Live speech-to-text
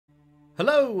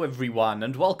Hello everyone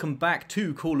and welcome back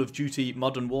to Call of Duty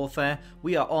Modern Warfare.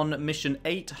 We are on Mission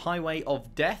 8, Highway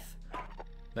of Death.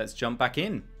 Let's jump back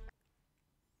in.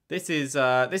 This is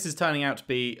turning out to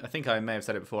be, I think I may have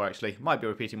said it before actually, might be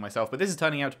repeating myself, but this is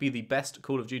turning out to be the best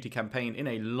Call of Duty campaign in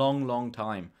a long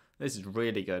time. This is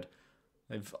really good.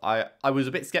 I was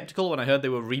a bit skeptical when I heard they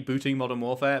were rebooting Modern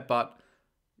Warfare, but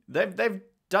they've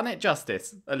done it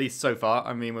justice, at least so far.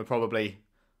 I mean, we're probably,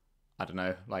 I don't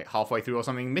know, like halfway through or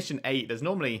something. Mission 8, there's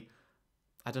normally,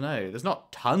 I don't know, there's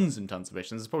not tons and tons of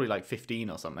missions. There's probably like 15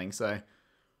 or something, so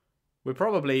we're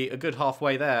probably a good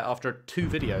halfway there after 2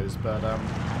 videos, but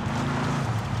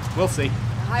we'll see. The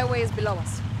highway is below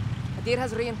us. Adir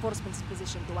has reinforcements in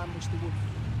position to ambush the wolf.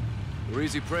 We're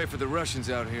easy prey for the Russians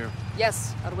out here.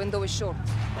 Yes, our window is short.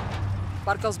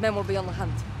 Barkov's men will be on the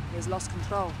hunt. He has lost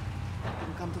control. He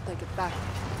will come to take it back.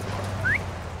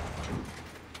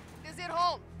 Is it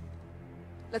home?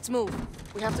 Let's move.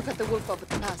 We have to cut the wolf off at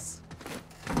the pass.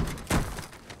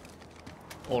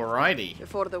 Alrighty.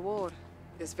 Before the war,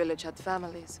 this village had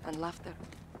families and laughter.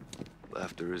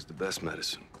 Laughter is the best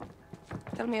medicine.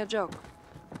 Tell me a joke.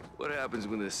 What happens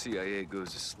when the CIA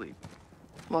goes to sleep?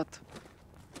 What?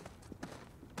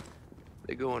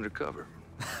 They go undercover.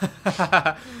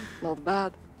 Not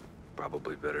bad.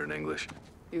 Probably better in English.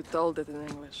 You told it in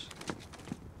English.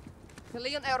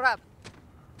 Million Arab.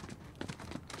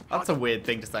 That's a weird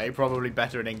thing to say. Probably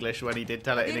better in English when he did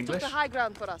tell it in Hadir English. took the high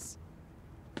ground for us.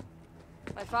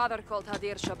 My father called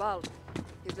Hadir Shabal,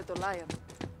 his little lion.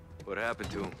 What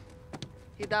happened to him?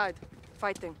 He died,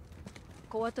 fighting.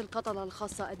 قوات القتلة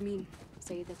الخاصة أدمين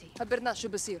سيدتي. خبرنا شو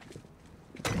بصير.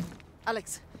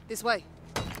 Alex, this way.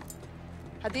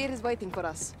 Hadir is waiting for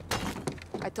us.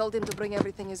 I told him to bring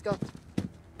everything he's got.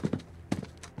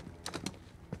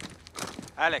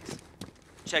 Alex,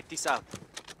 check this out.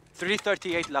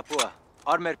 338 Lapua,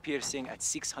 armor piercing at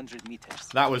 600 meters.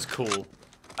 That was cool.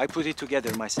 I put it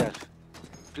together myself.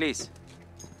 Please,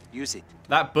 use it.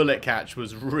 That bullet catch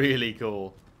was really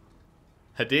cool.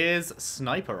 Hadir's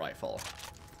sniper rifle.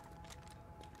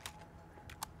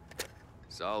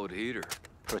 Solid heater.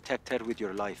 Protect her with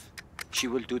your life. She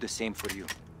will do the same for you.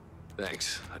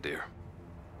 Thanks, Hadir.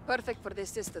 Perfect for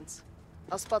this distance.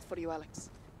 I'll spot for you, Alex.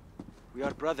 We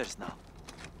are brothers now.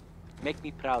 Make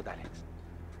me proud, Alex.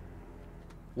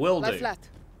 Will Lie do. flat.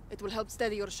 It will help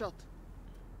steady your shot.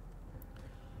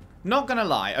 Not gonna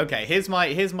lie. Okay, here's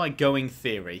my going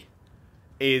theory.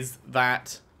 Is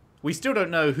that we still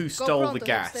don't know who stole the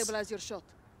gas. Stabilize your shot.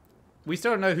 We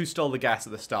still don't know who stole the gas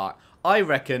at the start. I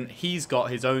reckon he's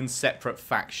got his own separate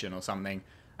faction or something,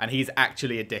 and he's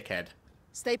actually a dickhead.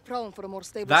 Stay prone for a more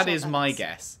stable That shot, is my Alex.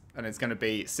 guess, and it's going to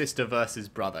be sister versus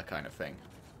brother kind of thing.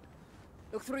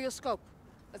 Look through your scope.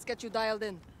 Let's get you dialed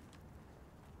in.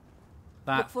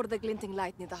 That Look for the glinting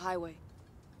light near the highway.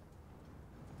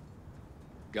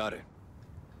 Got it.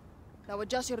 Now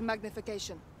adjust your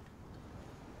magnification.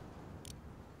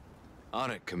 On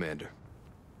it, Commander.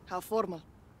 How formal.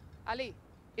 Ali,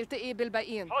 التقي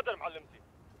بالباقيين. حاضر معلمتي.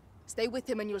 Stay with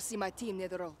him and you'll see my team near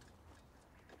the road.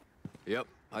 Yep,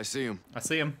 I see him. I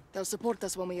see him. They'll support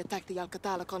us when we attack the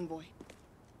Al-Qatala convoy.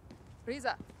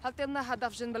 ريزا حط لنا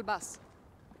هدف جنب الباص.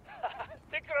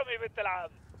 تكرمي بنت العم.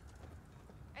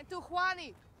 انتوا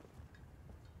اخواني.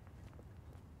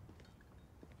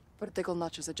 Vertical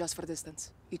notches adjust for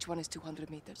distance. Each one is 200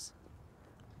 meters.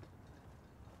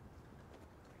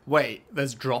 Wait,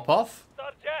 there's drop off?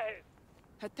 صار جاهز.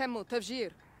 هتموا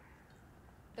تفجير.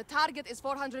 The target is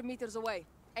 400 meters away.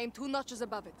 Aim 2 notches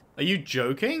above it. Are you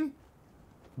joking?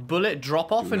 Bullet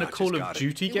drop off Two in a notches, Call of got it.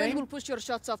 Duty The wind will game? push your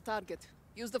shots off target.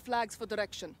 Use the flags for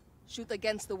direction. Shoot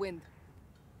against the wind.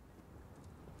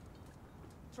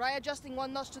 Try adjusting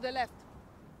 1 notch to the left.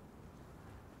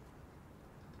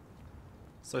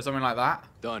 So something like that?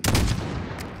 Done.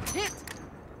 Hit!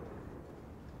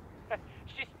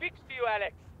 She speaks to you,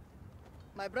 Alex.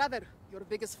 My brother, your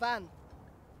biggest fan.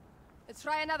 Let's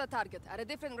try another target at a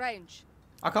different range.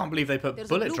 I can't believe they put There's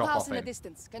a bullet blue drop house off in the in.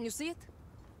 distance. Can you see it?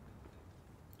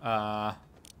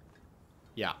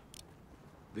 Yeah.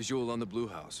 Visual on the blue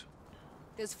house.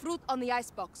 There's fruit on the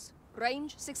icebox.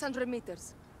 Range 600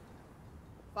 meters.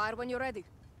 Fire when you're ready.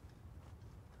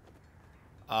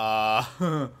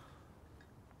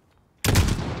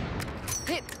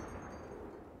 Hit!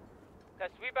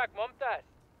 تسويبك ممتاز.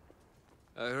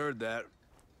 I heard that.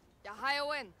 Yahaya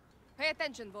win. Pay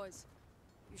attention, boys.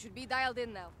 You should be dialed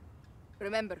in now.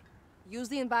 Remember, use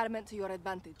the environment to your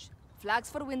advantage. Flags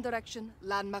for wind direction,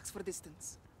 landmarks for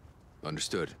distance.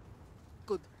 Understood.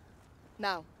 Good.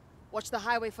 Now, watch the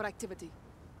highway for activity.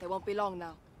 They won't be long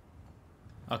now.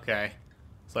 Okay.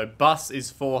 So bus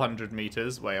is 400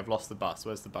 meters. Wait, I've lost the bus.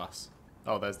 Where's the bus?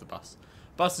 Oh, there's the bus.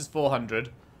 Bus is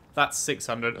 400. That's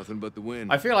 600. Nothing but the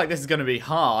wind. I feel like this is going to be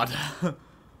hard. Bet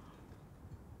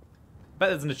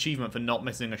there's an achievement for not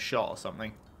missing a shot or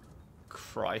something.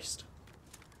 Christ.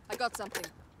 I got something.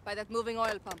 By that moving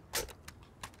oil pump.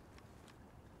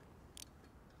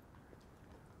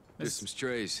 There's some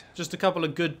strays. Just a couple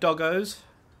of good doggos.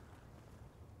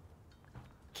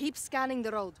 Keep scanning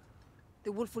the road.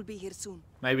 The wolf will be here soon.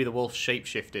 Maybe the wolf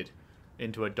shapeshifted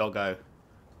into a doggo.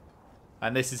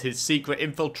 And this is his secret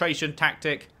infiltration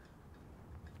tactic.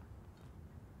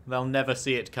 They'll never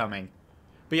see it coming.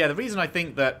 But yeah, the reason I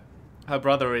think that her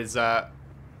brother is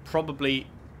probably...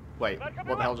 Wait,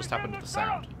 what the hell just happened to the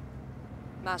sound?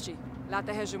 ماشي. لا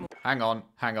تهاجموا.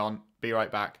 Hang on. Be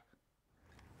right back.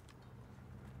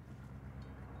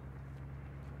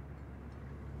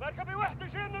 مركبي وحدة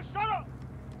جاي من الشرق.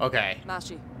 Okay.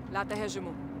 ماشي. لا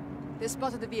تهاجموا. They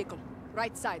spotted the vehicle.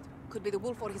 Right side. Could be the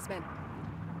wolf or his men.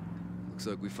 Looks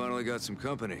like we finally got some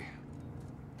company.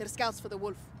 They're scouts for the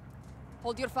wolf.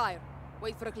 Hold your fire.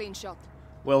 Wait for a clean shot.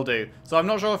 Will do. So I'm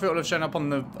not sure if it would have shown up on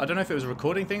the... I don't know if it was a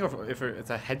recording thing or if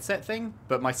it's a headset thing,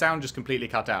 but my sound just completely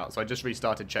cut out. So I just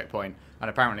restarted checkpoint, and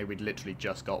apparently we'd literally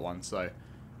just got one, so...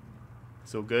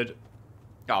 It's all good.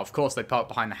 Oh, of course they parked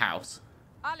behind the house.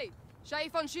 Ali,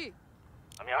 شايفون شي?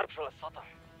 عم يعرف شو السطح.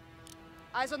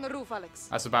 Eyes on the roof, Alex.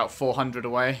 That's about 400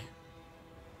 away.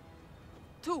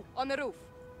 2 on the roof.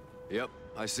 Yep,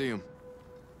 I see him.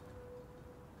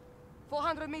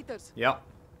 400 meters. Yep.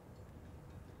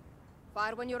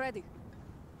 Fire when you're ready.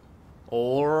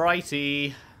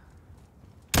 Alrighty.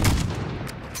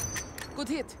 Good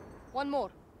hit. One more.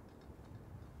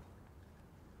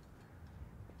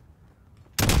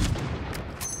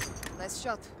 Nice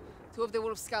shot. 2 of the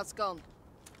wolf scouts gone.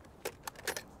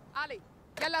 Ali,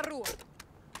 يلا نروح.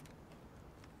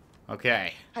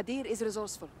 Okay. Hadir is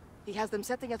resourceful. He has them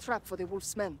setting a trap for the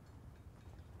wolf's men.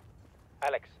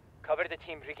 Alex, cover the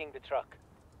team rigging the truck.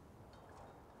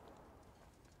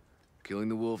 Killing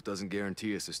the wolf doesn't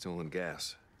guarantee us the stolen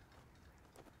gas.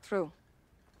 True.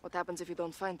 What happens if you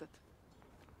don't find it?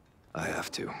 I have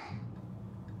to.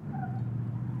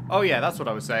 Oh yeah, that's what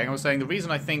I was saying. I was saying the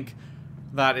reason I think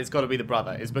that it's got to be the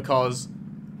brother is because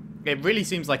it really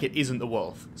seems like it isn't the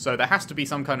wolf. So there has to be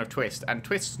some kind of twist, and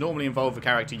twists normally involve a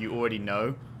character you already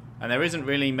know, and there isn't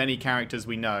really many characters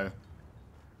we know,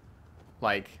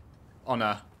 like, on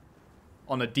a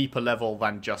deeper level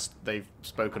than just they've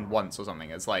spoken once or something.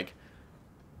 It's like,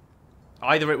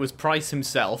 either it was Price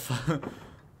himself,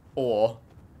 or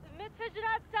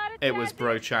it was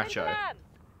Bro Chacho.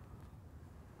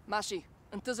 ماشي.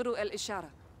 انتظروا الإشارة.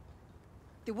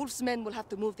 The wolf's men will have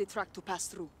to move the truck to pass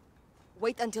through.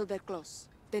 Wait until they're close,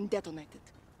 then detonate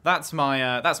it. That's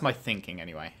my thinking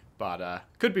anyway. But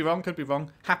could be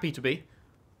wrong. Happy to be.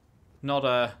 Not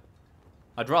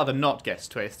I'd rather not guess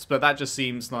twists, but that just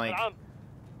seems like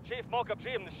شايف موكب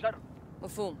جاي من الشرق.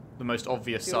 مفهوم. the most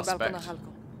obvious ديروا بالكم suspect.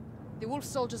 لحالكم. The wolf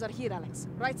soldiers are here, Alex.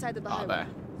 Right side of the highway. There.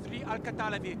 3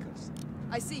 Alcatala vehicles.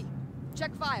 I see.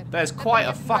 Check fire. There's Let quite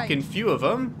them a get in fucking range. few of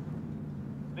them.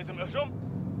 لازم نهجم.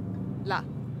 لا.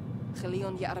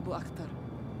 خليهم يقربوا أكتر.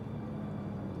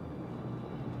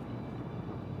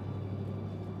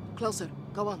 Closer.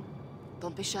 Go on.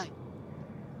 Don't be shy.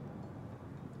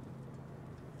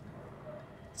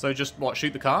 So just, what,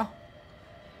 shoot the car?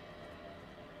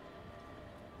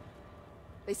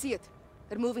 They see it.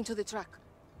 They're moving to the truck.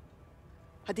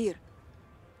 Hadir,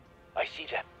 I see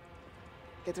them.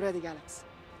 get ready, Alex.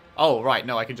 Oh, right,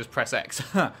 no, I can just press X.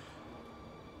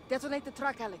 Detonate the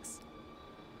truck, Alex.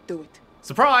 Do it.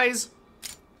 Surprise!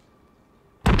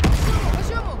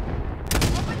 هجوموا!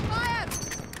 Open fire!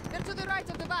 They're to the right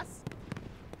of the bus.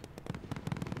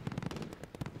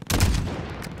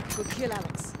 Good kill,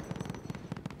 Alex.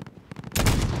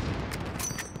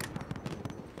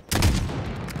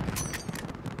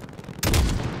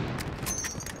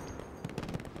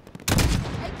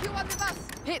 AQ on the bus.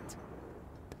 Hit.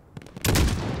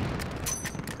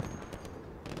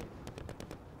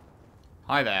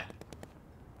 Hi there.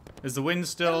 Is the wind To the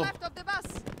still... left of the bus.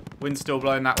 Wind still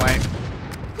blowing that way?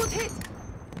 Good hit.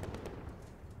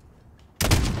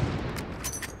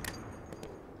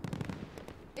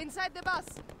 Inside the bus.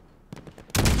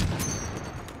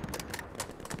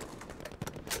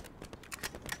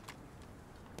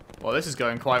 Well, this is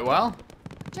going quite well.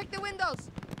 Check the windows.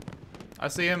 I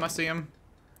see him.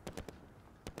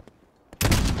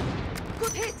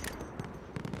 Good hit.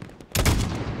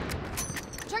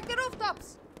 Check the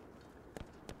rooftops.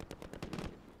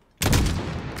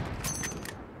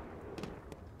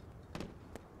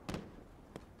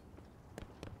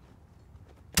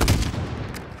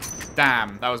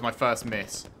 Damn, that was my first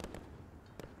miss.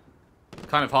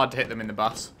 kind of hard to hit them in the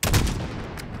bus.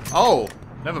 Oh,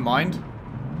 never mind.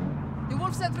 The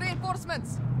wolf sent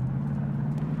reinforcements.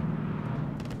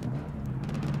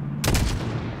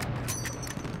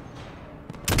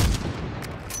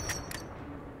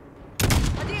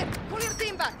 Adir, pull your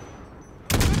team back.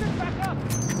 Put it back up!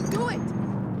 Do it.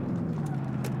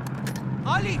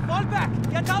 Ali, fall back!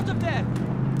 Get out of there!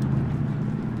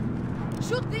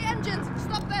 Shoot the engines.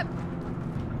 Stop them.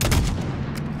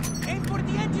 Aim for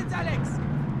the engines, Alex!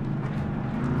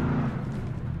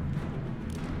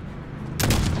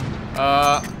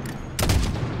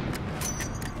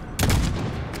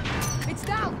 It's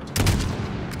down.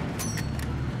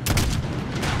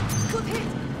 Good hit.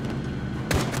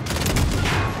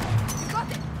 You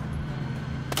got it.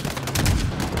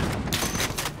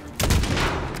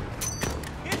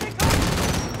 Here they come!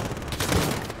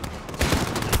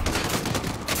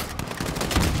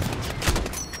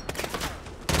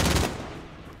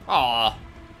 Aw.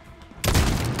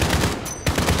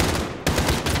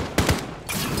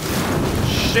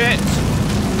 Shit.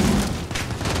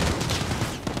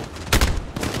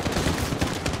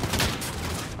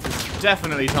 It's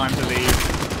definitely time to leave.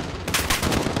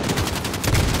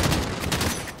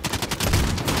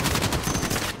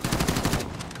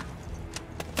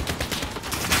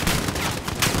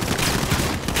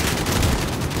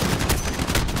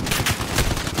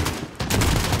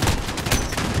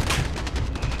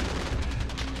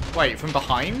 Wait, from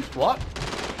behind? What?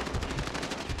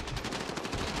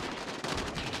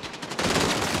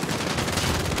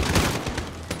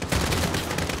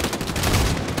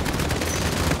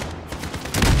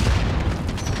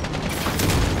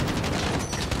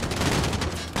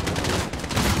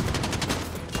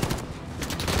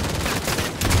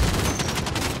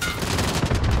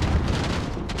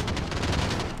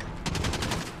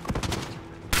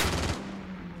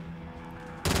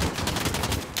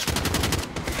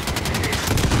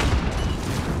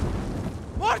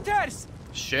 Mortars!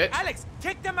 Shit. Alex,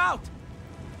 take them out!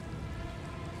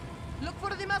 Look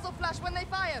for the muzzle flash when they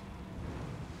fire.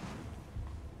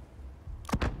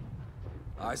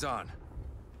 Eyes on.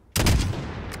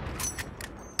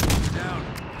 Down.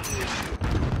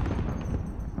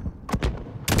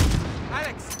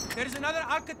 Alex, there is another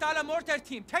Al-Qatala mortar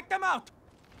team. Take them out!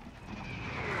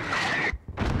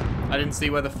 I didn't see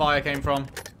where the fire came from.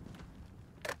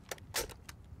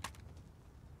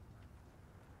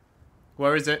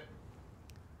 Where is it?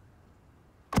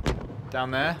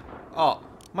 Down there? Oh,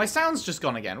 my sound's just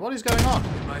gone again. What is going on?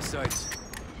 In my sights.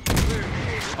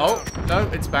 Oh, no,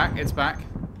 it's back, it's back.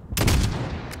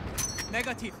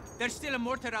 Negative. There's still a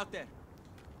mortar out there.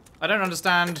 I don't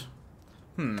understand.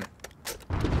 I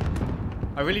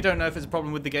really don't know if it's a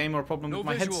problem with the game or a problem with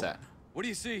my visual. headset. What do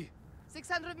you see?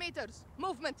 600 meters.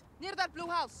 Movement near that blue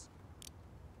house.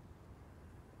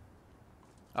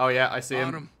 Oh yeah, I see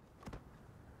On him.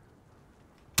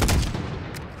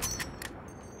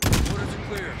 Orders are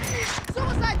clear.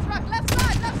 Suicide truck. Left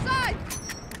side. Left side.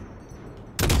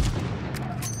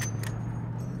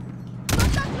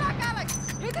 Stop that truck, Alex.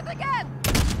 Hit it again.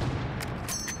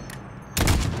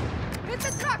 Hit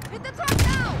the truck. Hit the truck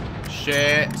now.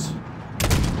 Shit.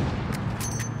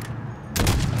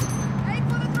 Aim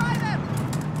for the driver.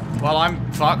 Well,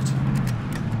 I'm fucked.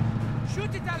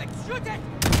 Shoot it, Alex! Shoot it!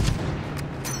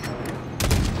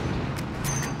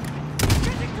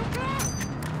 Getting too close!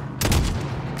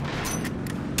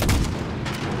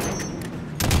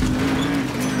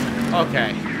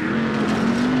 Okay.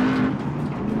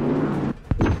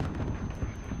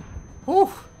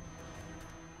 Whew.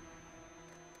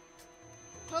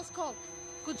 Close call.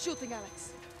 Good shooting,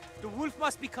 Alex. The wolf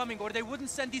must be coming, or they wouldn't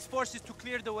send these forces to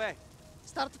clear the way.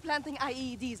 Start planting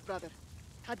IEDs, brother.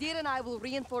 Hadir and I will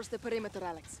reinforce the perimeter,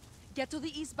 Alex. Get to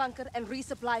the east bunker and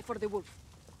resupply for the wolf.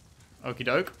 Okie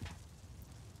doke.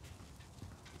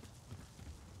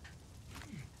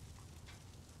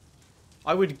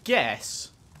 I would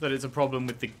guess that it's a problem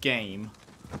with the game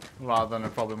rather than a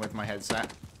problem with my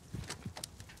headset.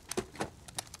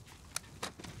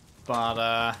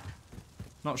 But,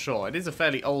 not sure. It is a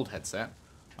fairly old headset.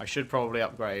 I should probably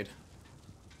upgrade.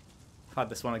 I've had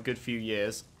this one a good few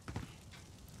years.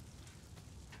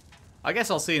 I guess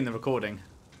I'll see in the recording.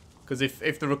 Because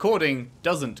if the recording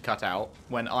doesn't cut out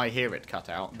when I hear it cut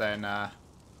out, then that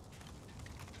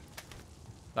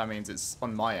means it's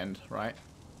on my end, right?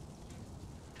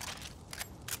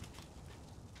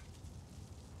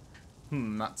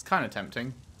 That's kind of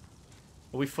tempting.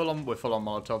 Are we full on? We're full on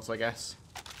Molotovs, I guess.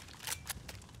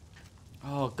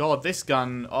 Oh god, this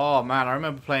gun. Oh man, I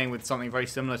remember playing with something very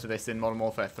similar to this in Modern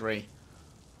Warfare 3.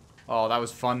 Oh, that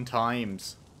was fun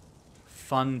times.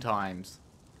 Fun times.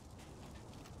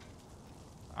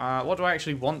 What do I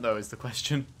actually want, though, is the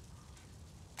question.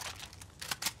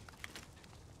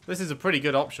 This is a pretty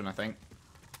good option, I think.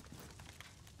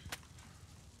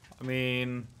 I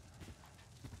mean...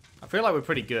 I feel like we're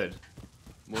pretty good.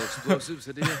 More explosives,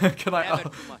 Hadia? Can I...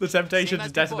 Oh, the temptation to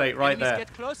detonate right there.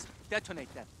 Get close,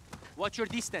 detonate them. Watch your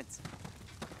distance.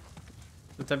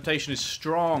 The temptation is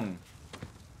strong.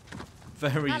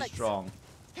 Very Alex, strong.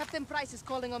 Captain Price is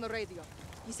calling on the radio.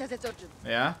 He says it's urgent.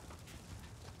 Yeah?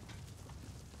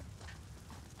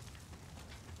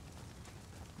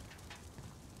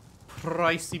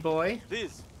 Pricey boy.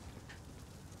 Liz.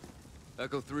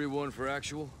 Echo 3-1 for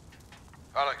actual.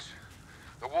 Alex,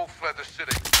 the wolf fled the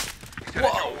city. He's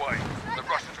headed your way. The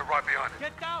Russians are right behind him.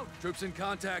 Get down. Troops in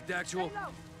contact, actual. Stay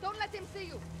low. Don't let him see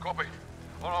you. Copy.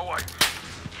 On our way.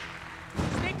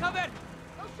 Stay covered.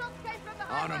 Those shots came from the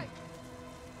On highway. him.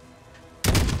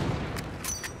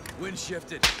 Wind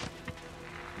shifted.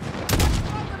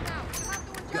 Over now. You have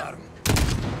to adjust. Got him.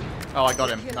 Oh, I got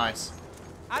him. Nice.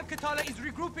 Al-Qatala is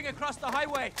regrouping across the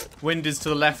highway. Wind is to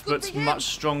the left, Good but to him. much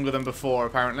stronger than before,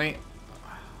 apparently.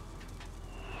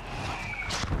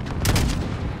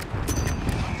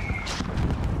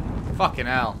 Fucking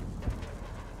hell.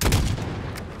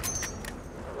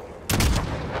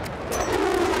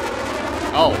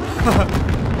 Oh.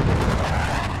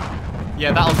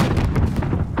 Yeah, that'll...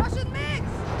 Russian mix!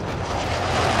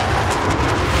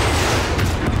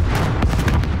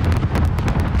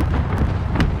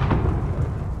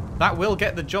 That will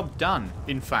get the job done,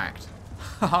 in fact.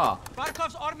 Haha.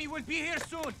 Barkov's army will be here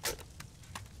soon.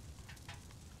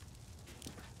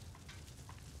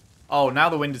 Oh, now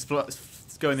the wind is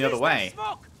going the other System way.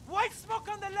 Smoke. White smoke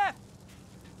on the left.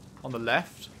 On the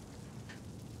left?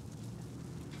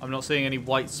 I'm not seeing any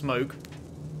white smoke.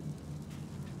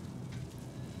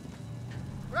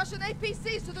 Russian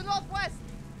APCs to the northwest.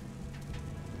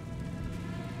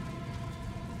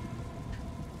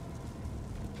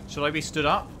 Should I be stood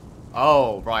up?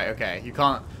 Oh, right, okay. You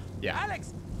can't... Yeah.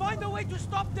 Alex, find a way to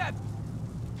stop them.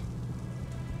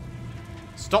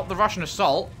 Stop the Russian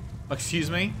assault? Excuse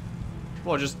me?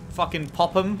 What, just fucking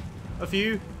pop them a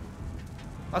few?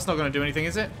 That's not going to do anything,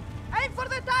 is it? Aim for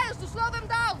the tires to slow them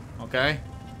down. Okay.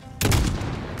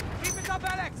 Keep it up,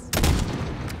 Alex.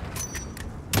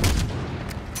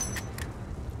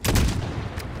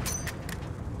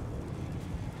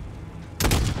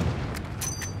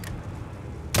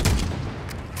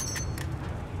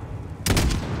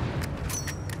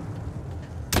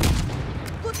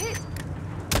 Good hit.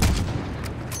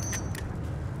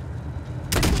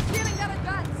 They're concealing their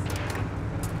advance.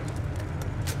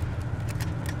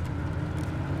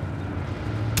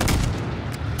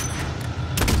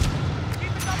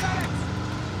 Keep it up, Alex.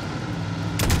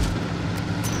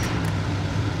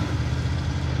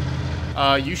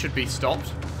 You should be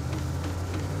stopped.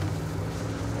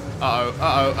 Uh-oh,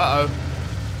 uh-oh, uh-oh.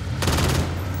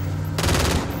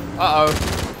 Uh-oh.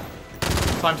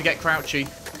 Time to get crouchy.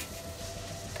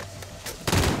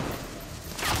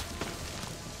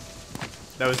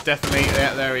 There was definitely...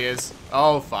 Yeah, there he is.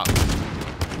 Oh, fuck.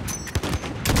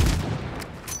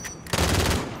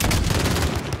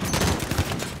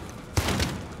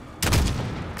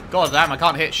 God damn, I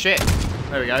can't hit shit.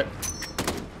 There we go.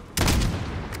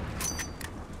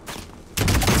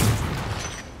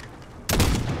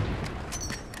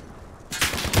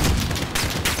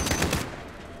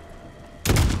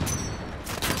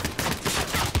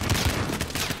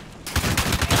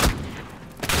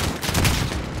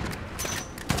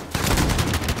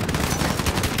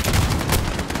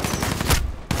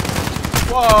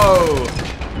 Whoa!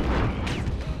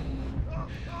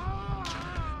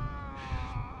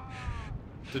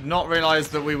 Did not realize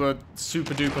that we were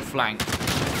super duper flanked.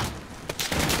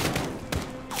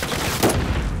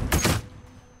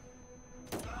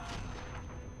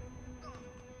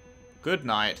 Good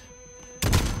night.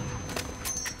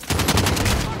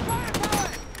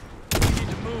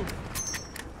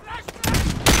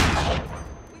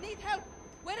 We need help.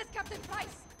 Where is Captain Price?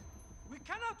 We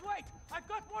cannot wait. I've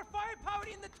got more firepower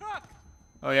in the truck.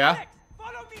 Oh yeah? Alex,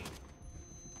 follow me.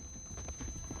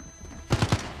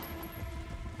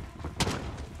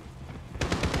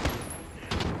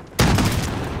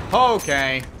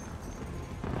 Okay.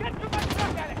 Get to my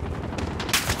truck, Alex.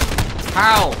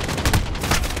 How?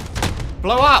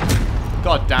 Blow up!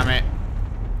 God damn it.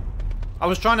 I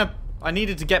was trying to... I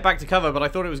needed to get back to cover, but I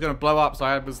thought it was going to blow up, so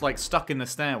I was, like, stuck in the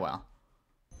stairwell.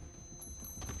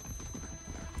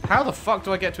 How the fuck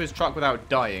do I get to his truck without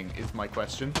dying, is my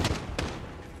question.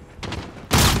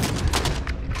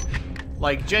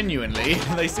 Like, genuinely,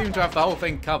 they seem to have the whole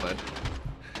thing covered.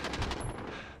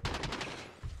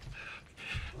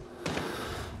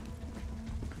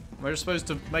 Am I just supposed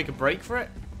to make a break for it?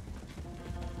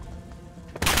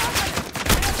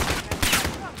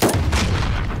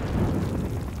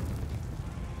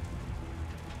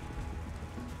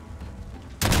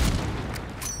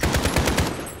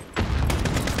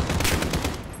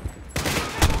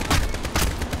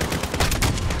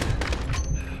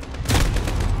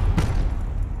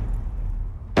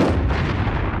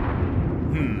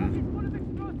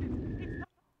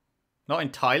 Not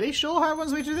entirely sure how I want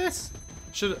me to do this.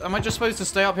 Am I just supposed to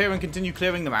stay up here and continue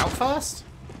clearing them out first?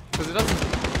 Because it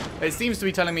doesn't... It seems to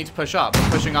be telling me to push up.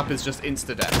 Pushing up is just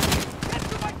insta-death.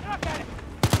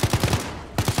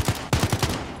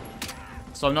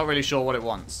 So I'm not really sure what it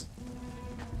wants.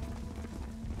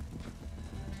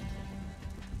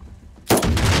 Come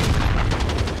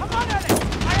on, Alex!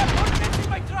 I have ordnance in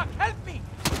my truck! Help me!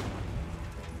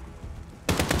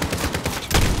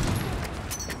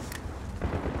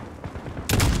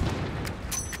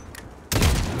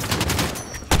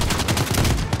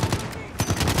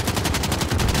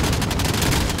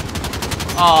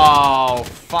 Oh,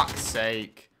 fuck's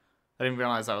sake. I didn't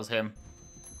realize that was him.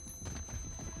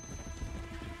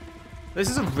 This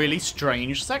is a really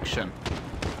strange section.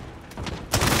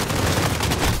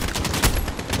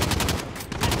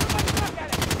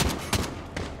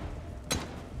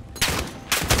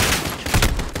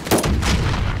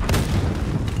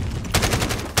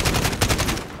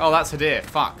 Oh, that's Hadir.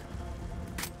 Fuck.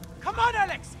 Come on,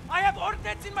 Alex! I have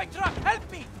ordnance in my truck!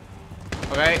 Help me!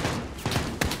 Okay.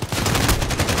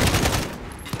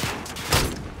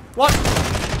 What?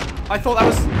 I thought that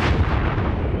was...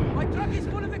 My truck is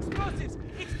full of explosives!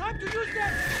 It's time to use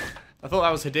them! I thought that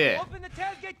was Hadir. Open the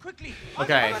tailgate quickly!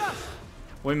 Okay. Uncover us.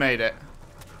 We made it.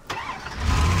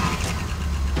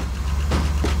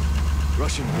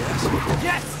 Russian gas?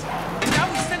 Yes! And now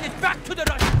we send it back to the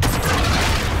Russians!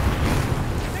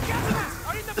 The gas masks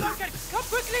are in the bunker! Come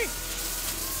quickly!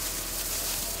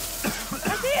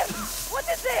 Hadir! What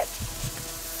is this?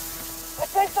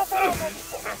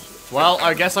 Well,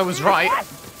 I guess I was right.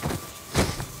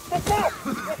 The gas!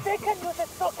 If they can use it,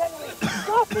 so can we!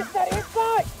 Go, sister,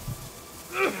 inside!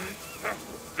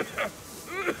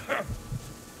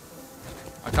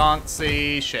 I can't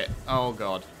see shit. Oh,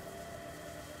 God.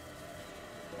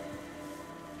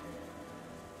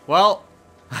 Well,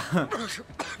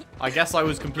 I guess I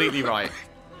was completely right.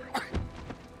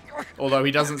 Although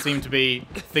he doesn't seem to be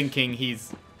thinking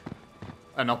he's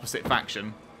an opposite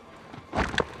faction.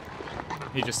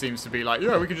 He just seems to be like,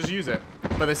 yeah, we could just use it.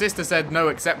 But the sister said no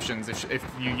exceptions. If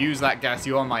you use that gas,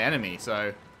 you are my enemy.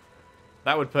 So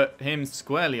that would put him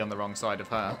squarely on the wrong side of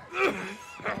her.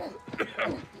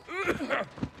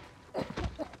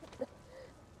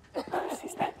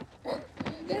 Sister,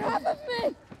 get off of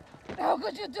me! How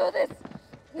could you do this?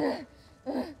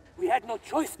 We had no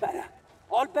choice, Barra.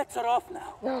 All bets are off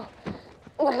now. No,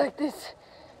 not like this.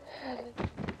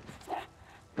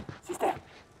 Sister.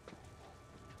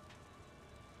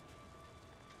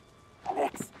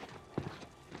 Alex.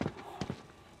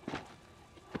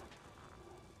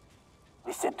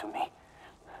 Listen to me.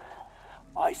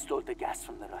 I stole the gas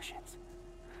from the Russians.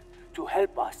 To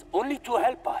help us. Only to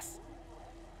help us.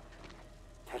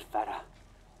 Tell Farah.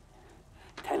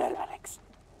 Tell her, Alex.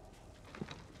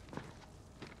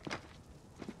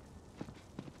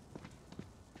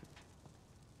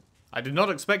 I did not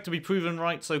expect to be proven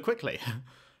right so quickly.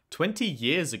 20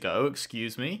 years ago,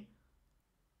 excuse me?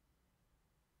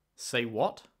 Say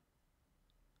what?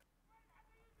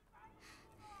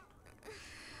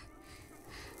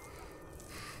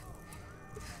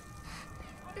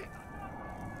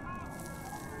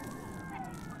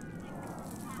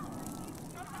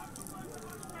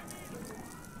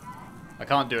 I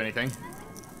can't do anything.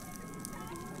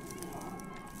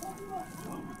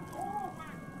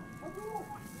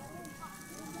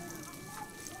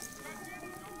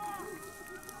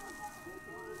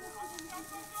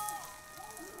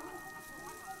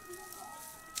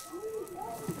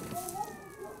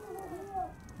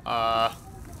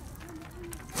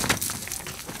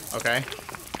 Okay.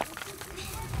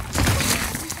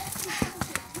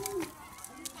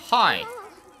 Hi.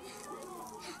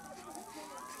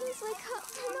 Please wake up,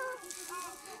 Emma.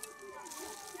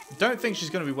 Don't think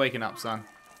she's going to be waking up, son.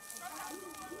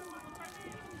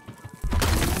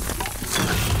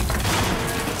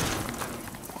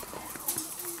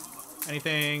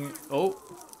 Anything? Oh.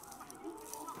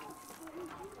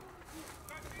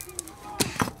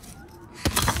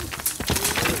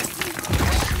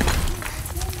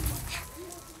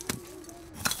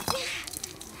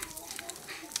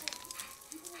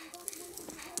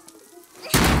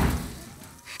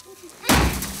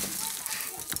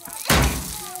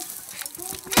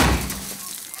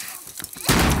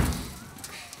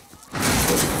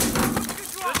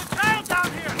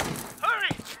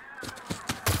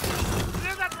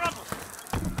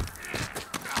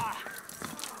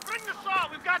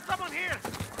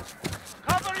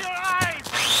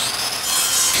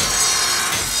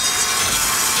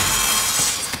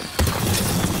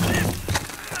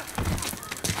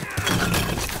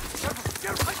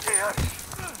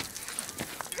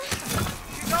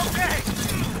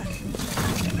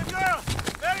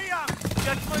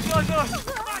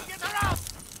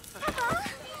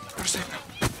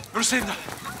 Lucinda!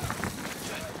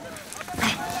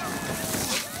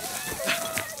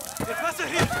 The passer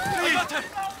here! Please!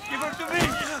 Give her to me!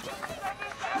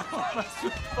 Oh, my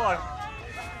sweet boy.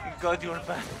 Thank God you're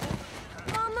back.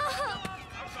 Mama!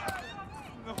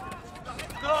 No!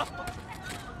 No!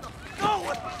 No!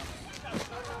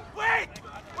 Wait!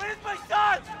 Where is my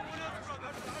son?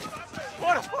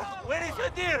 Where is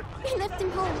your dear? We left him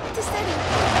home to study.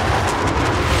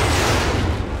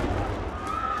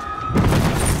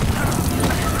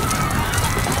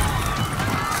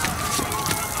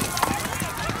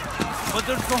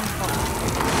 Mother's gone, Father.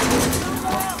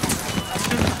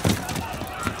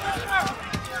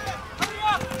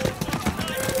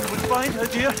 We'll find her,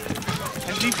 dear,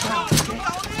 and leave town,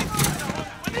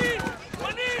 okay?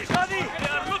 Johnny! They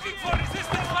are looking for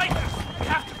resistance fighters! We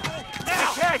have to go now!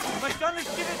 I can't! My son is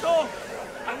still at home!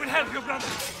 I will help you,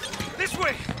 brother! This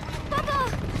way!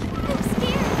 Papa! I'm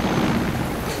scared.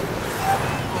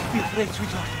 Don't be afraid,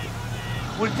 sweetheart.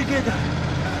 We're together.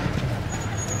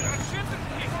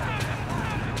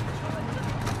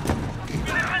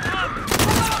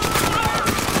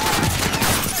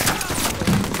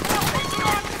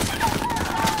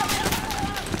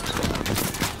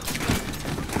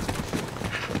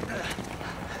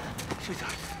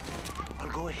 Sweetheart, I'll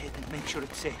go ahead and make sure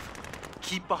it's safe.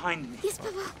 Keep behind me. Yes,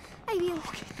 Papa. I will.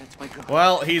 Okay, that's my girl.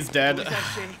 Well, he's dead. Do as I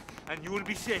say, and you will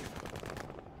be safe.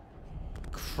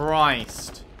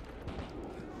 Christ.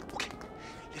 Okay,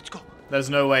 let's go. There's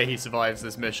no way he survives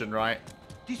this mission, right?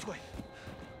 This way.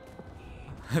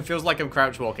 It feels like I'm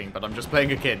crouch walking, but I'm just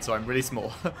playing a kid, so I'm really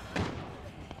small.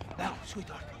 Now,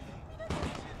 sweetheart.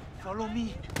 Follow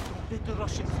me. Don't let the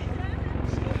Russians see you.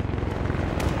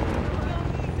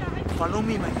 Follow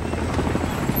me, man.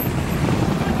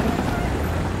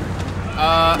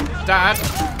 Dad?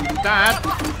 Dad?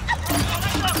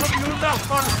 You're not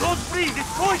far. Don't breathe.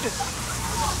 It's poison.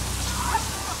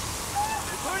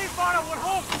 It's only Farah. We're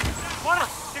home. Farah,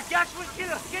 the gas will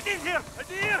kill us. Get in here.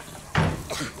 Adir!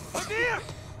 Adir!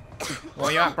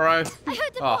 Where you at, bro? I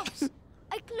heard the bombs.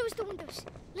 I closed the windows,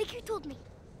 like you told me.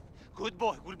 Good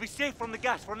boy. We'll be safe from the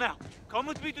gas for now. Come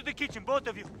with me to the kitchen, both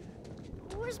of you.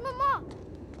 Where's Mama?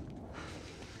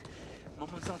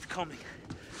 Mama's not coming.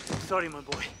 Sorry, my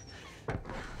boy.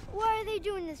 Why are they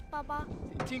doing this, Papa?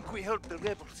 I think we helped the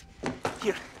rebels.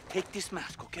 Here, take this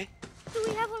mask, okay? Do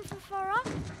we have one for Farah?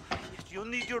 Yes, you'll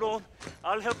need your own.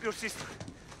 I'll help your sister.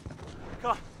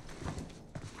 Come.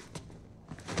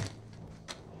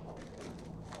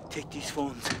 Take these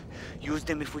phones. Use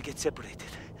them if we get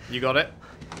separated. You got it?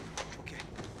 Okay.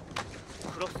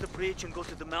 Cross the bridge and go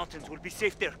to the mountains. We'll be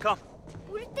safe there. Come.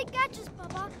 What if they catch us,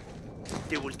 Papa?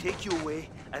 They will take you away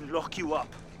and lock you up.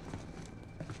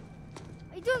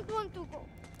 I don't want to go.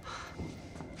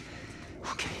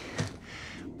 Okay.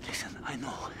 Listen, I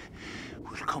know.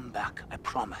 We'll come back, I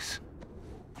promise.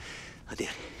 Adir,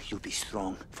 you be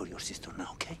strong for your sister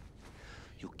now, okay?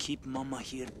 You keep Mama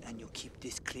here and you keep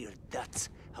this clear. That's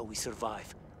how we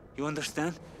survive. You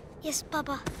understand? Yes,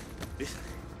 Papa. Listen,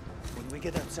 when we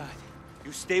get outside,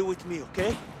 you stay with me,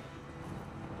 okay?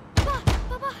 Papa!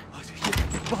 Papa! Oh,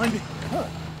 here, behind me.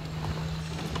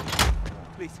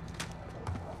 Please.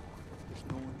 There's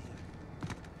no one here.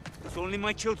 It's only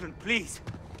my children, please.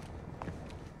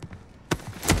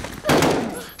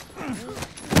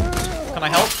 Can I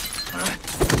help?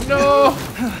 No!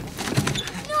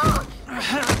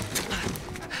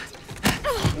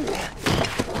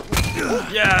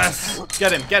 Yes!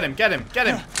 Get him, get him, get him, get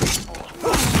him!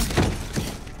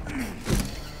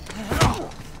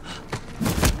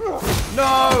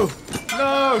 No!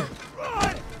 No!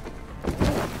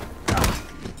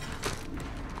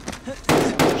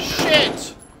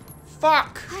 Shit!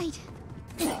 Fuck! Hide.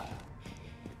 Can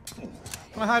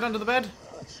I hide under the bed?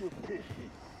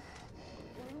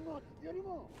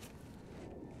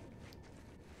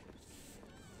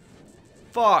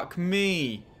 Fuck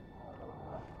me!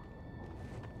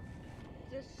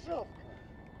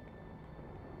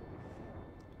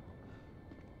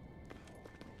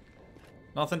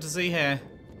 Nothing to see here.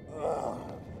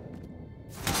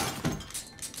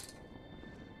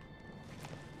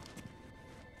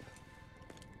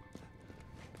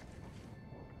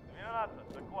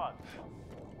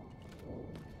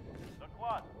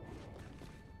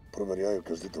 Проверяю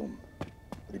каждый дом.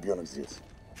 Ребенок здесь.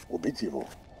 Убить его?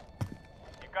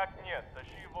 Никак нет.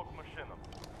 Тащи его к машинам.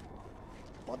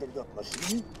 Подогнать к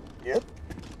машине? Нет?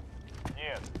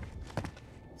 Нет.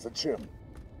 Зачем?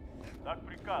 Так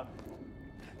приказ.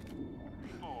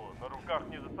 Что, на руках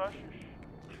не затащишь?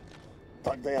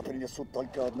 Тогда я принесу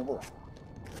только одного.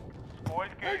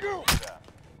 Сколько их у тебя?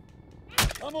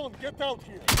 Come on, get out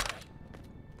here!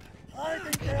 I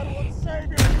think there will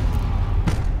save you!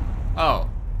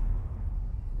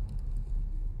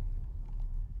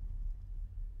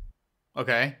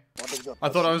 Okay. I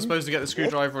thought I was supposed to get the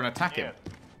screwdriver and attack him.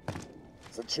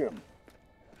 Зачем?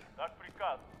 Как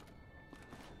приказ.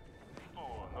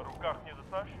 Что, на руках не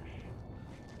затащишь?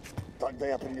 Тогда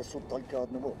я принесу только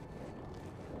одного.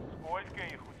 Сколько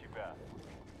их у тебя?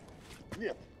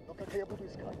 Нет, но как я буду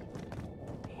искать?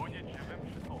 Будет живым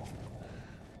щитом.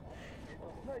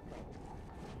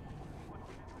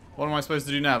 What am I supposed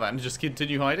to do now then? Just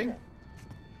continue hiding?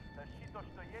 Тащи то,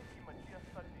 что есть, и мочи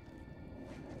остальных.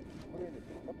 Время,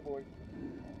 отбой.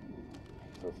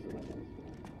 Засранец.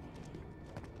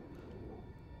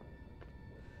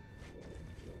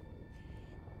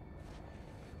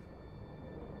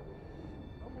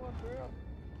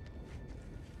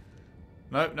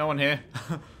 Nope, no one here.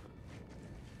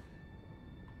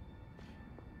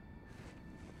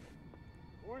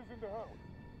 Who is in the house?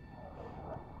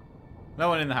 No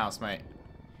one in the house, mate.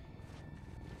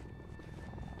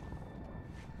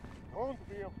 Don't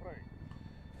be afraid.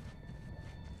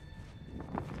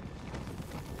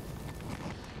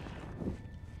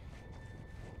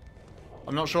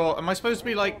 I'm not sure. Am I supposed to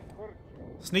be, like,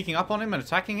 sneaking up on him and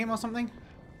attacking him or something?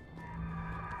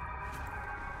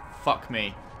 Fuck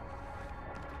me.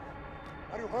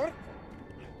 Are you hurt?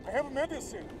 I have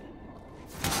medicine.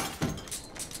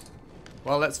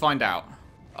 Well, let's find out.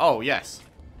 Oh, yes.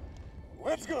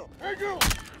 Let's go. Hey, go.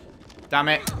 Damn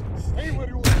it. Stay where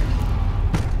you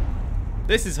are.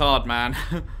 This is hard, man.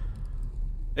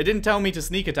 It didn't tell me to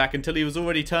sneak attack until he was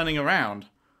already turning around.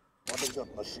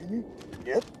 Подождать машине?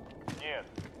 Нет? Нет.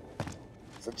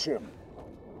 Зачем?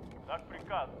 Так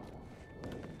приказ.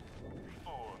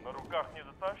 Что, на руках не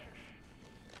затащишь?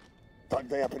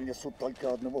 Тогда я принесу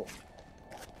только одного.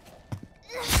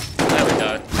 There we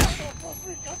go.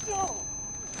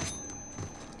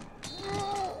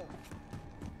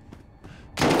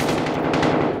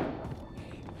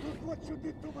 Look what you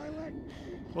did to my leg.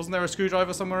 Wasn't there a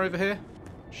screwdriver somewhere over here?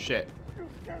 Shit. You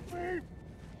scared me.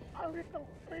 A little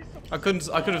piece of...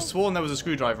 I could have sworn there was a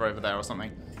screwdriver over there or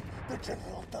something. The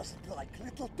general doesn't like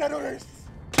little terrorists.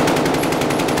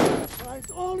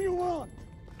 Find all you want.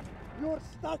 You're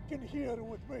stuck in here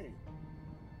with me.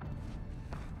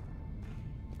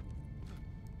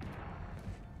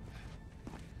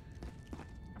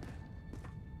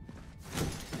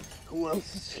 Who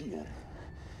else is here?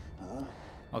 Huh?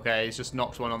 Okay, he's just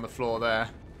knocked one on the floor there.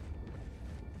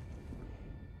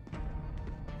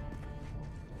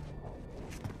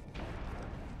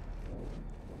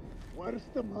 Where's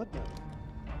the mother?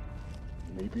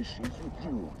 Maybe she's with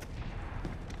you.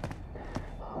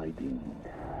 Hiding.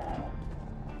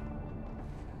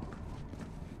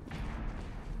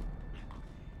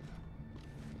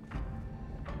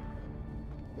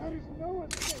 There is no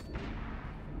escape.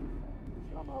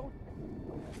 Come out.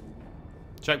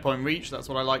 Checkpoint reached, that's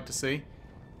what I like to see.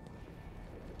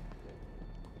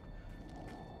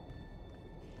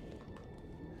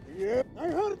 Yep, I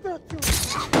heard that too.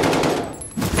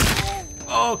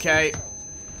 Okay.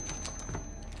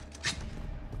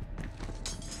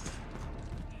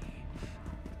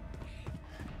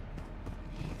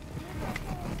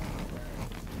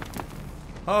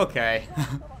 Okay.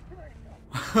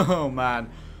 Oh man.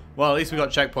 Well, at least we got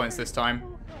checkpoints this time.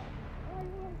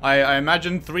 I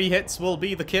imagine 3 hits will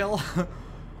be the kill.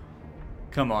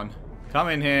 Come on. Come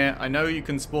in here. I know you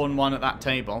can spawn one at that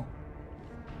table.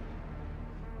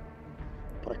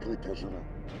 Проклятая жена.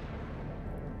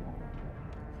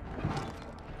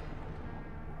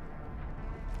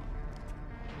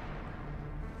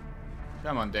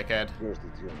 Come on, dickhead. Каждый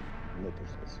день, но то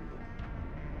спасибо.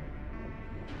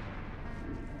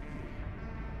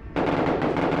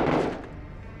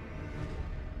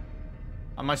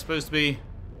 Am I supposed to be...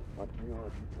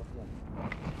 MacLeod,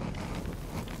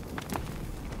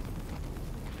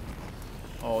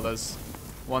 Oh, there's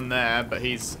one there, but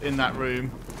he's in that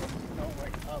room. no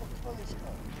way out, Malishka.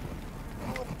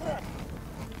 You're trapped.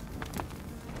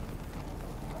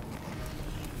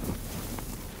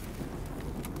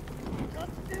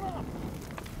 Can't give up.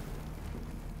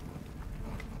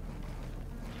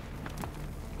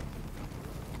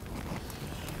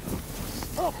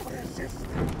 Stop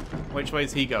resisting. Which way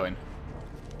is he going?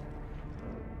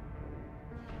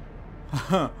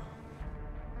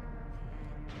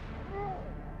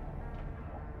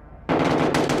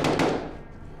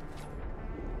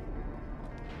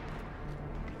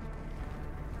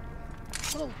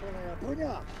 Толканая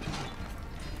броня.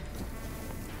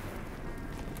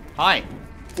 Hi.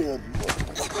 There you are.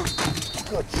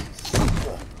 Got you,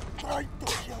 sucker. Try to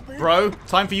kill me. Bro,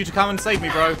 time for you to come and save me,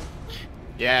 bro.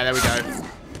 Yeah, there we go. Stab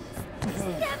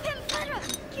him, Farah!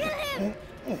 Kill him!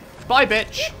 Bye,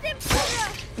 bitch. Hit him,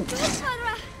 Farah! Do it,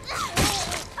 Farah!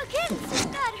 Again,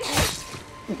 Sister!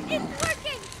 It worked!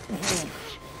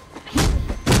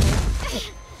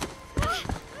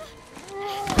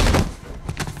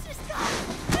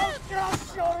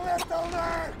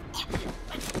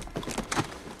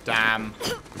 Damn.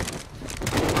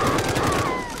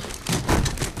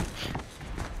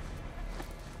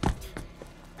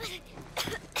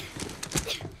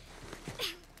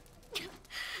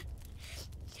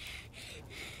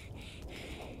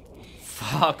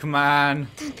 Fuck, man.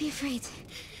 Don't be afraid.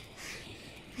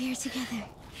 We are together.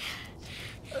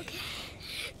 Okay.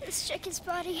 Let's check his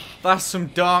body. That's some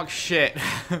dark shit.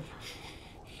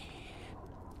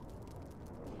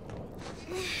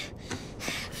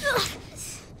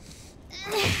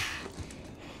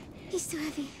 He's too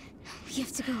heavy. We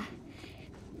have to go.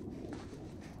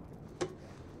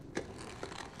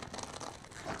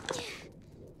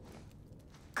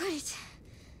 Got it.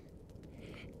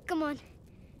 Come on.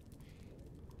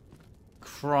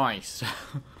 Christ.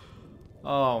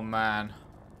 Oh, man.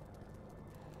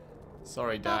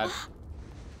 Sorry, Dad.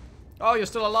 Oh, you're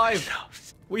still alive.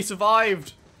 We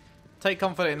survived. Take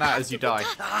comfort in that as you die.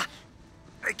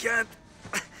 I can't.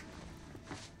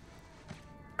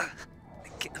 I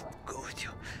can't go with you.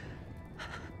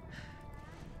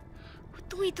 What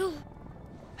do we do?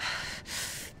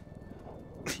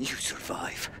 You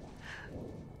survive.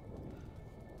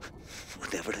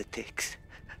 Whatever it takes.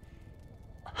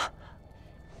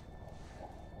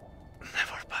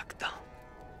 Never back down.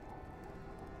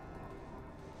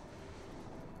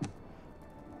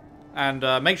 And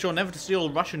make sure never to steal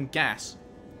Russian gas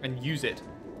and use it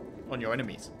on your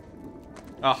enemies.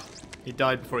 Ah, he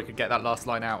died before he could get that last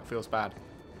line out. Feels bad.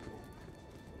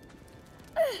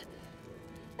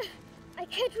 I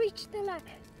can't reach the lock.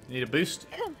 You need a boost?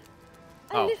 Come.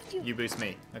 I'll Oh, lift you. you boost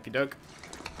me. Okie doke.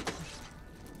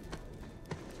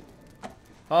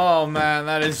 Oh man,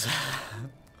 that is...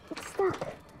 It's stuck.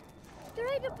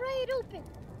 Try to pry it open.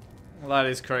 that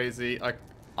is crazy.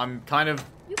 I'm kind of...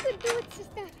 You can do it,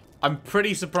 sister. I'm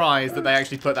pretty surprised that they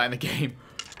actually put that in the game.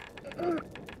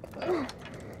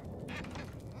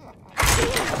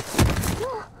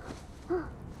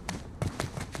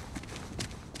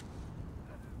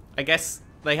 I guess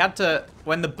they had to,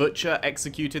 when the butcher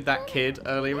executed that kid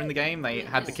earlier in the game, they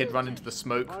had the kid run into the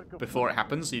smoke before it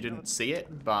happened, so you didn't see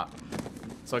it, but...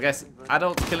 So I guess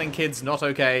adults killing kids, not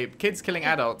okay. Kids killing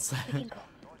adults.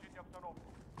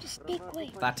 Just stay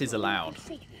quiet. That is allowed.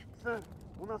 Сэр,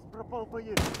 у нас пропал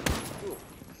боец.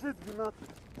 G-12,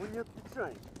 он не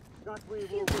отвечает. Как вы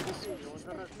его вывезли? Он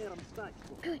за размером с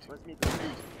тачку. Возьми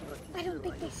I don't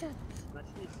think they saw us.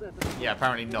 Начни с этого. Yeah,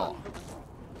 apparently not.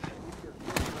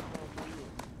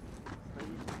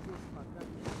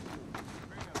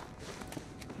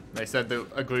 They said that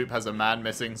a group has a man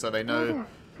missing, so they know...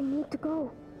 We need to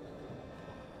go.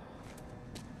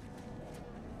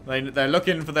 They're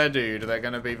looking for their dude. They're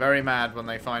going to be very mad when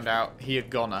they find out he a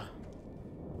goner.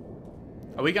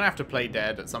 Are we going to have to play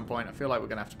dead at some point? I feel like we're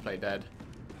going to have to play dead.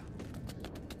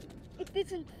 It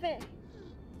isn't fair.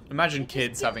 Imagine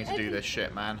kids having to do this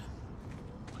shit, man.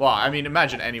 Well, I mean,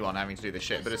 imagine anyone having to do this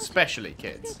shit, but especially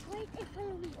kids. Stay quiet and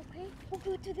follow me, okay? We'll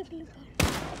go to the blue car.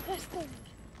 Across the road.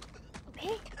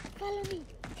 Okay? Follow me.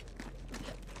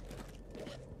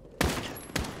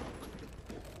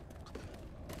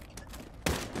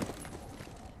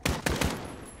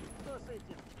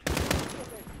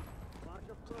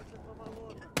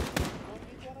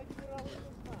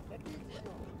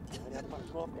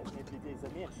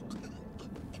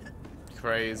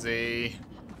 Crazy.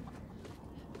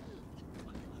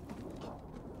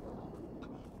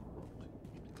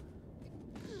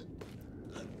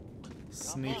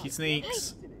 Sneaky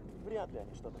sneaks. Вряд ли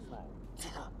они что-то знают.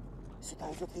 Тихо.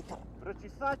 Сюда идет Виктор.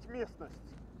 Прочесать местность.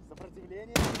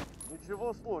 Сопротивление?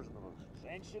 Ничего сложного.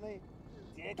 Женщины,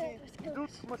 дети идут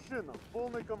к машинам.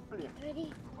 Полный комплект.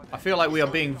 I feel like we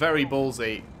are being very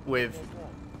ballsy with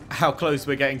how close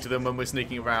we're getting to them when we're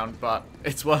sneaking around, but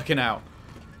it's working out.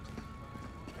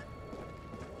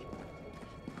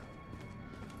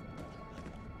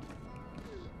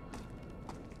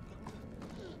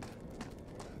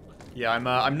 Yeah,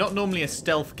 I'm not normally a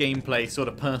stealth gameplay sort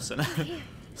of person.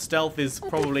 Stealth is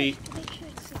probably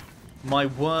my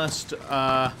worst,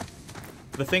 the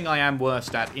thing I am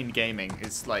worst at in gaming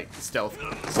is like stealth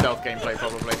gameplay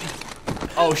probably.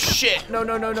 Oh shit! No.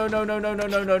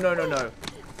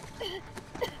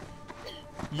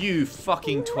 You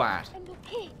fucking twat.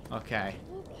 Okay.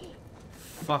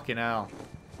 Fucking hell.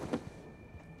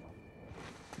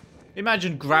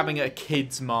 Imagine grabbing a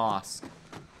kid's mask.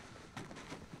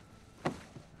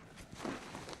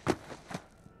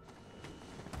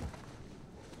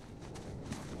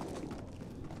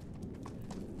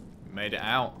 Made it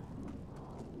out.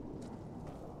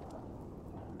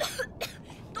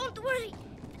 Don't worry.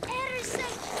 Air is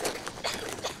safe.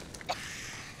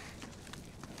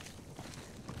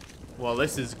 Well,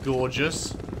 this is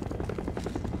gorgeous.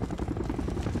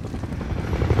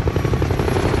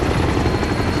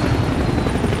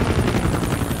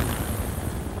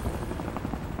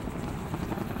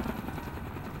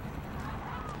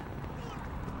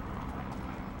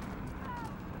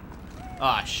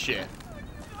 Ah, shit.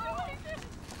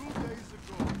 2 days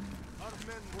ago, our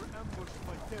men were ambushed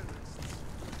by terrorists.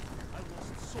 I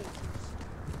lost soldiers.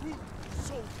 Wounded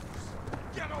soldiers.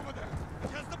 Get over there!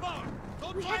 Against the bar!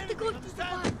 Don't We try have to go anything, to the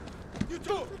understand? bar. You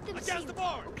too! Let them Against see the you,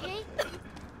 bar! okay?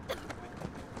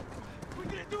 We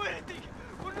didn't do anything!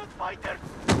 We're not fighters!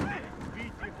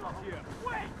 Beat me from here.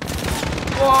 Wait!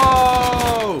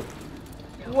 Whoa!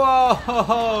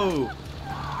 Whoa!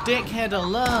 Dickhead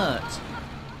alert!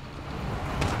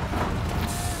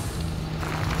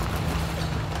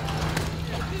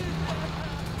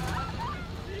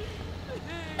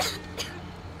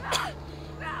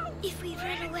 If we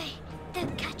run away,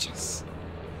 they'll catch us.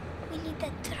 We need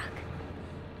that truck.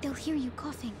 They'll hear you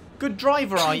coughing. Good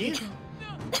driver, are you?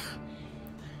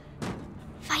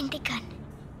 Find the gun.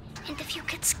 And if you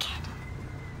get scared,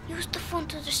 use the phone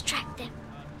to distract them.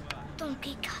 Don't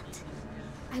get caught.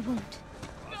 I won't.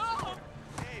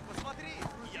 Эй, посмотри!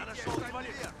 Я нашел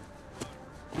револьвер!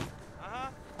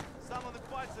 Ага, сам он и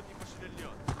пальцем не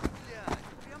пошевельнет. Блядь,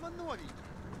 прямо новенький.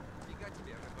 Фига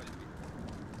тебе револьвер.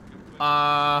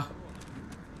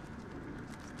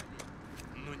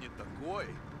 Ну не такой.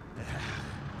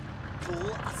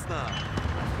 Классно!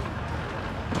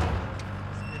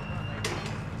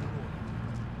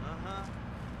 Ага,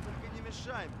 только не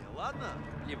мешай мне, ладно?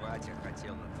 Плевать я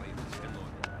хотел на твои взгляды.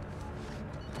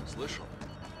 Слышал?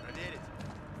 Проверить?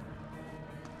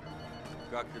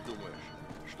 Как ты думаешь,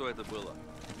 что это было?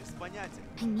 Без понятия.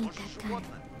 I need Может, that gun.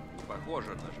 животное? Не похоже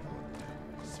на животное.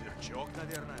 Сверчок,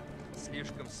 наверное.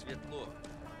 Слишком светло.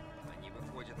 Они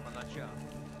выходят по ночам.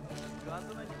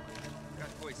 Газа нанюхаешь?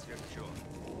 Какой сверчок?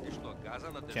 Ты что, газа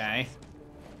надышался? Okay.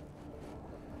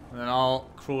 Then I'll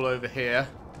crawl over here.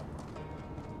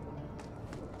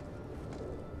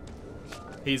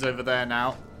 He's over there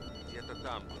now. Где-то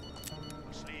там было.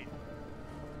 Пошли.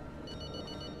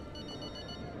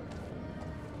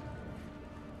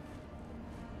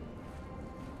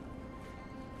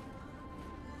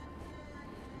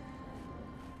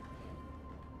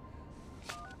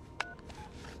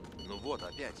 Ну вот,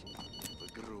 опять. В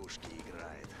игрушки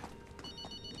играет.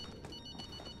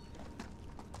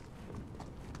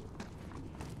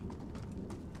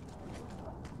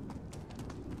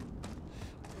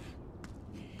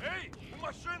 Эй, у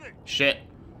машины! Shit.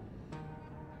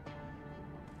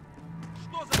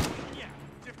 Что за фигня?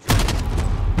 Девчонка!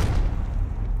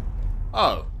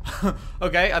 Oh.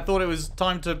 Okay, I thought it was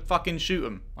time to fucking shoot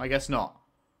him. I guess not.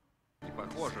 Не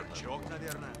похоже на Сверчок,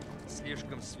 наверное.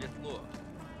 Слишком светло.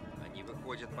 Они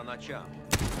выходят по ночам.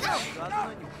 Газа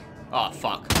нанюхаешь? Oh,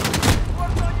 fuck.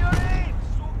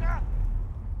 Сука!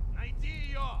 Найди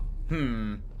ее!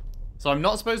 So I'm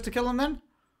not supposed to kill him then?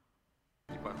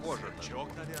 Не похоже на Сверчок,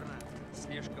 наверное.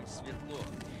 Слишком светло.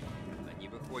 Они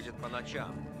выходят по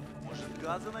ночам. Может,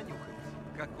 газа нанюхать?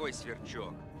 Какой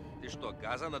сверчок? Ты что,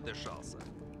 газа надышался?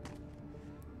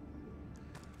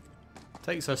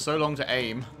 Takes her so long to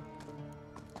aim.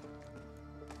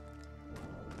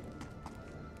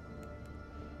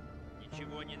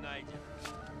 Ничего не найдено.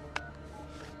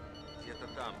 Где-то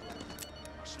там.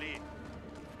 Пошли.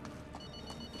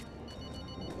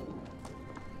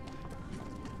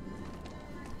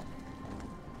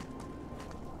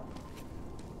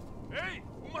 Эй,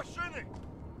 у машины!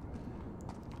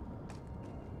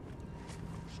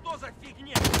 Что за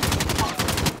фигня?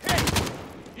 Эй!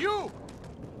 You!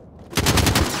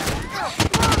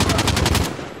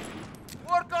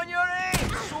 Work on your aim,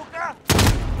 сука!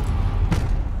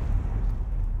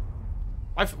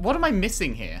 What am I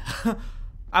missing here?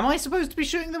 Am I supposed to be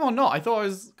shooting them or not? I thought I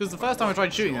was... Because the first time I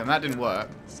tried shooting them, that didn't work.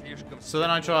 So then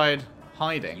I tried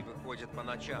hiding.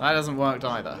 That doesn't work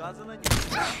either. Газа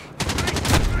нанюхать.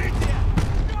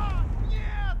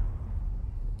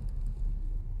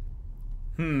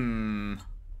 Hmm.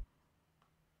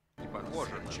 Не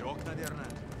похоже на Сверчок, наверное.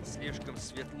 Слишком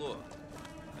светло.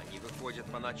 Они выходят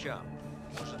по ночам.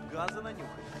 Может, газа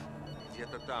нанюхать?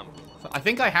 Где-то там было. I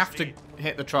think I have to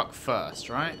hit the truck first,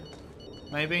 right?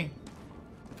 Maybe?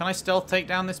 Can I stealth take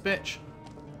down this bitch?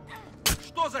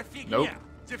 Что за фигня? Nope.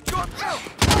 Девчонка!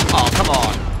 Oh, come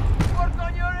on. Work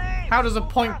on your aim! How does a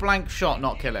point-blank shot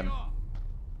not kill him?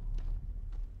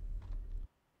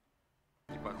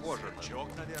 Не похоже на Сверчок,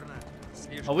 наверное.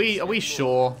 Are we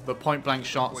sure that point-blank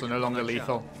shots are no longer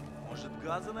lethal? Может,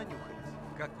 газа нанюхать?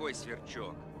 Какой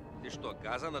сверчок? Ты что,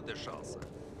 газа надышался?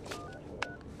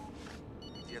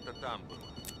 Где-то там было.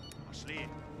 Пошли.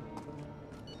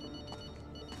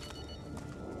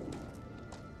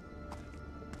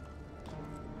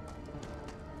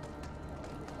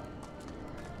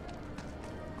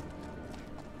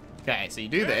 Okay, so you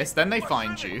do this, then they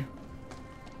find you.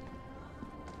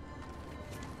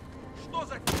 Что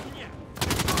за фигня?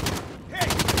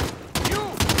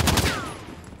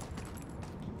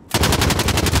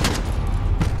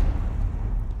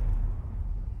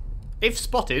 If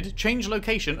spotted, change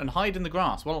location and hide in the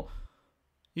grass. Well,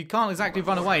 you can't exactly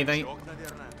run away.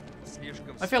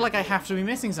 I feel like I have to be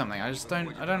missing something. I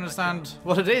don't understand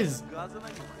what it is.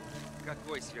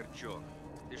 Какой сверчок?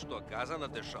 Ты что, газа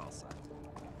надышался?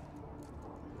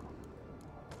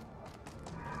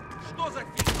 Что за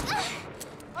фигня?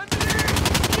 Андрей!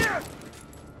 Нет!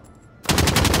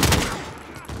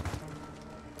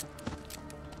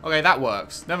 Okay, that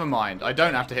works. Never mind. I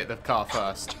don't have to hit the car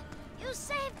first. You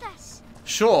saved us.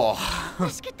 Sure.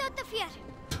 Let's get out of here.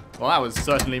 Well, that was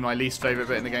certainly my least favourite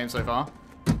bit in the game so far.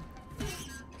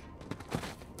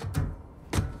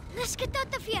 Let's get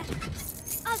out of here.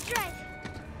 I'll drive.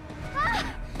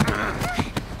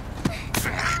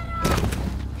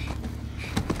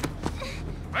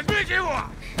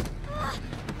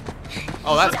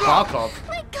 Oh, that's Barkov.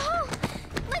 Let go.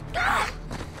 Let go.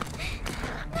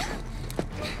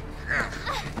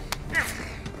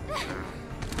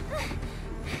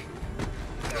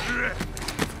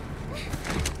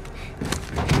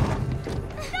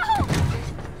 No!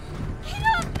 Get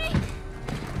off me!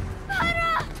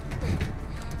 Para!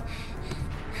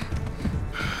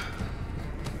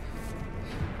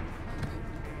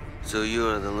 So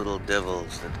you're the little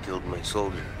devils that killed my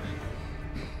soldiers.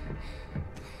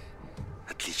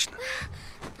 Отлично.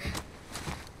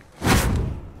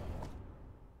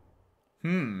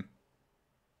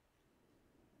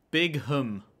 Big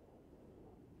hum.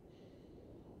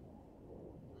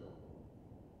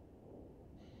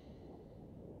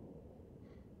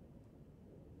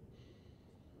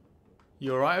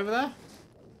 You alright over there?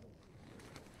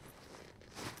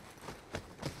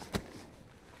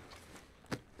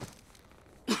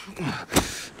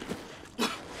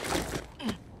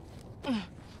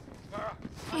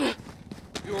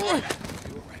 You alright?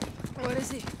 Where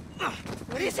is he?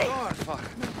 Where is he?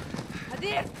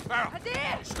 Hadir!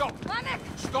 Hadir! Stop! Manik!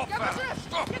 Stop, Farah!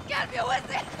 Stop! You can't be with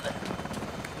it!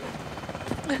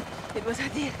 It was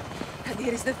Hadir.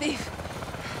 Hadir is the thief.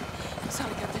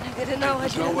 Sorry, Captain. I didn't know.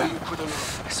 There's no way you could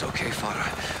have. It's okay,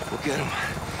 Farah. We'll get him.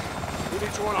 We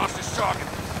need to unhouse this target.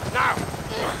 Now!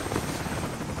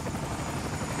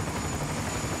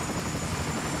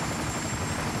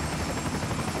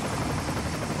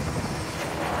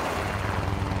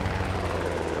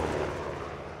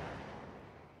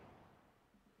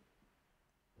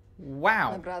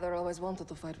 Wow. My brother always wanted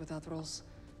to fight without rules.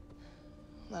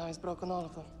 Now he's broken all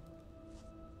of them.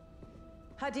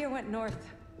 Hadir went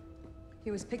north.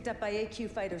 He was picked up by AQ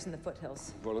fighters in the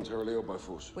foothills. Voluntarily or by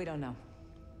force? We don't know.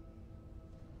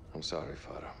 I'm sorry,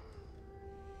 Farah.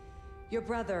 Your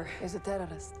brother He's a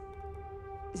terrorist.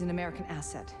 is an American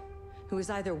asset who is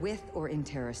either with or in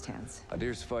terrorist hands.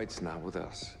 Hadir's fight's not with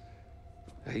us.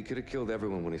 He could have killed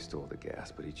everyone when he stole the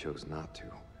gas, but he chose not to.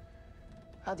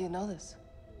 How do you know this?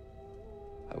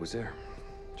 I was there,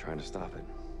 trying to stop it.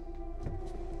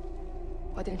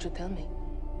 Why didn't you tell me?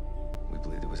 We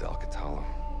believed it was Al-Qatala.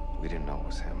 We didn't know it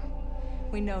was him.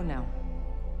 We know now.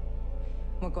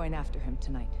 We're going after him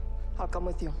tonight. I'll come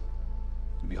with you.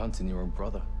 You'll be hunting your own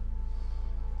brother.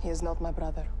 He is not my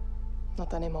brother.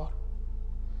 Not anymore.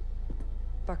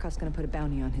 Barkov's gonna put a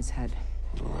bounty on his head.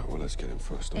 All right, well, let's get him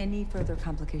first. Any further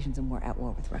complications and we're at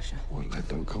war with Russia. Well, that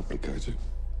don't complicate it.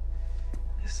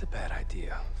 This is a bad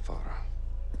idea, Farah.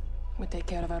 We take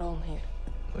care of our own here.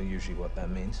 Not usually what that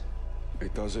means.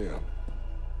 It does here.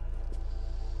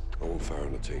 I want Farah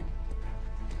on the team.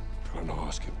 Try not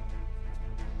ask him.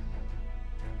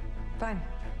 Fine.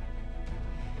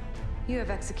 You have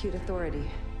execute authority.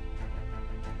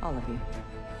 All of you.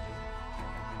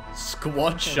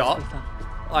 Squad shot.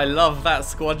 I love that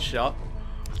squad shot.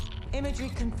 Imagery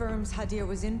confirms Hadir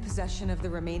was in possession of the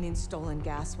remaining stolen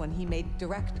gas when he made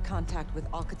direct contact with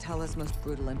Al-Qatala's most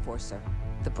brutal enforcer,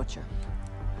 the Butcher.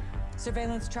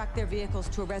 Surveillance tracked their vehicles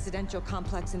to a residential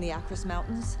complex in the Akros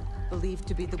Mountains, believed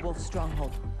to be the Wolf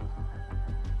stronghold.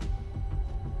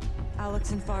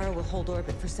 Alex and Farah will hold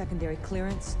orbit for secondary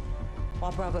clearance,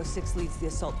 while Bravo 6 leads the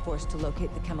assault force to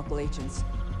locate the chemical agents,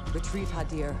 retrieve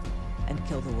Hadir, and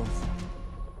kill the Wolf.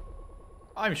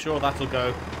 I'm sure that'll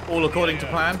go all according to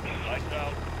plan.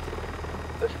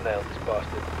 Let's nail this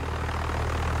bastard.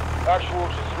 Actual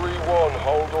to 3-1,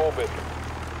 hold orbit.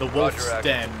 The Wolf's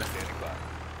Den.